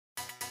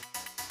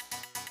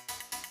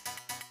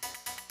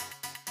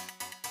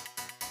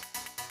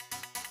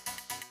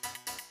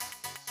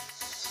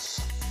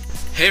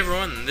Hey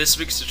everyone, in this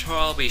week's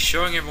tutorial I'll be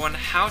showing everyone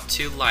how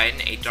to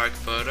lighten a dark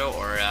photo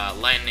or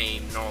lighten a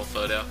normal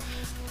photo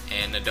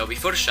in Adobe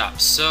Photoshop.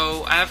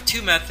 So I have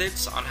two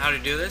methods on how to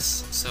do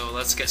this, so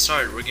let's get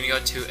started. We're going to go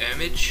to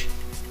Image,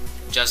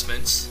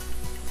 Adjustments,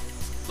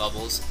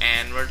 Levels,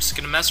 and we're just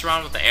going to mess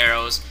around with the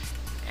arrows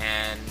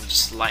and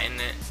just lighten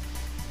it,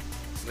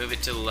 move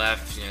it to the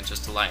left,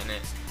 just to lighten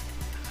it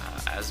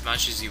as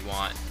much as you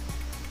want,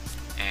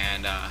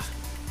 and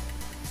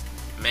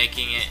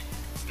making it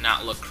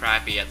not look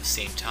crappy at the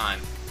same time.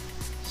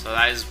 So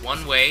that is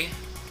one way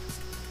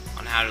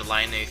on how to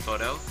lighten a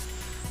photo.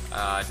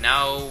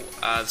 Now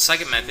the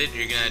second method,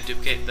 you're going to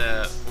duplicate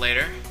the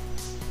layer,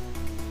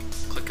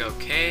 click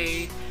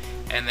OK,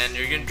 and then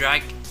you're going to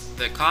drag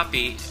the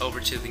copy over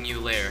to the new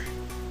layer,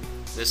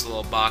 this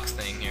little box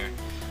thing here.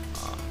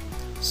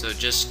 So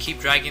just keep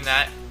dragging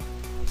that,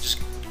 just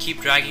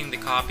keep dragging the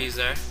copies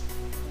there.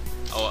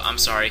 Oh, I'm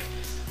sorry.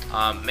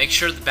 Make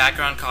sure the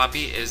background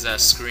copy is a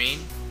screen.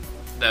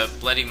 The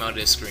blending mode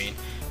is screen,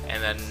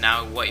 and then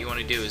now what you want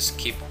to do is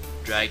keep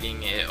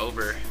dragging it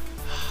over.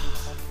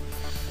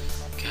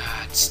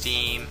 God,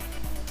 Steam.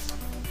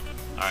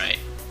 Alright,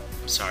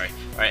 I'm sorry.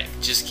 Alright,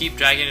 just keep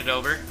dragging it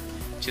over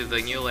to the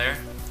new layer,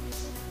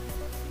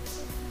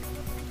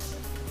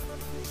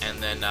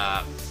 and then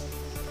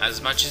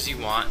as much as you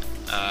want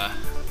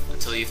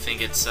until you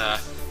think it's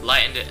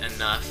lightened it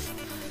enough.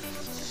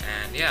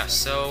 And yeah,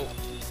 so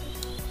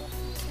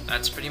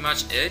that's pretty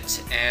much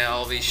it, and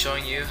I'll be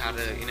showing you how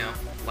to,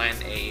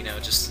 lighten a,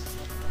 just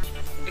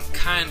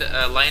kind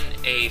of lighten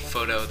a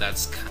photo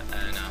that's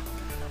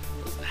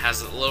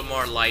has a little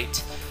more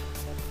light.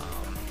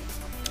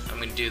 I'm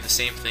going to do the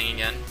same thing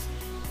again.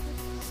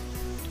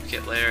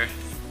 Duplicate layer,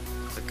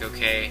 click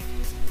OK,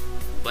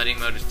 blending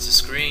mode to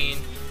screen,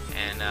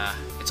 and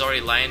it's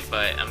already lightened,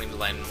 but I'm going to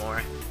lighten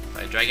more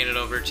by dragging it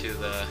over to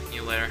the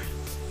new layer,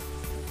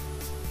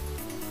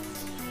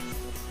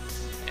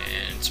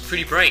 and it's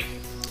pretty bright.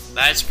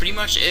 That's pretty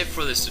much it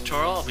for this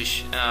tutorial. I'll be,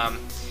 I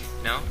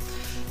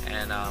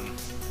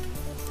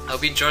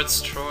hope you enjoyed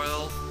this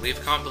tutorial. Leave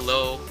a comment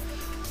below.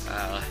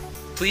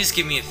 Please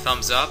give me a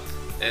thumbs up.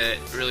 It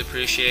really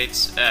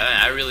appreciates.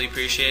 I really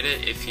appreciate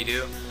it if you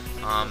do.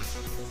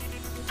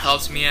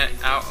 Helps me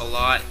out a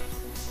lot,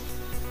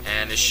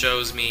 and it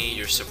shows me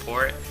your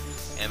support.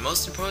 And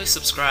most importantly,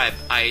 subscribe.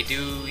 I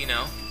do,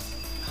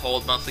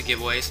 hold monthly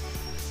giveaways,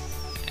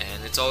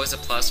 and it's always a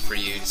plus for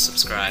you to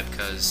subscribe,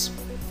 because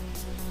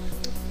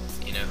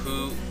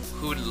who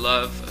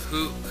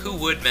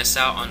would miss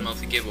out on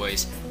monthly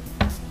giveaways?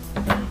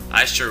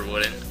 I sure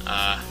wouldn't.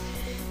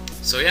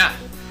 So yeah,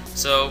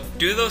 so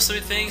do those three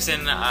things,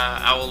 and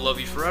I will love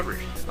you forever.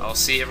 I'll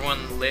see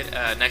everyone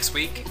next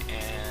week,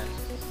 and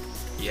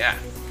yeah.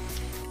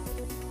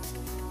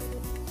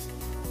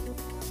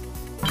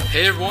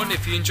 Hey everyone,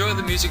 if you enjoy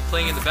the music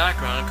playing in the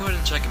background, go ahead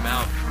and check them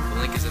out. The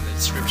link is in the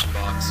description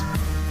box.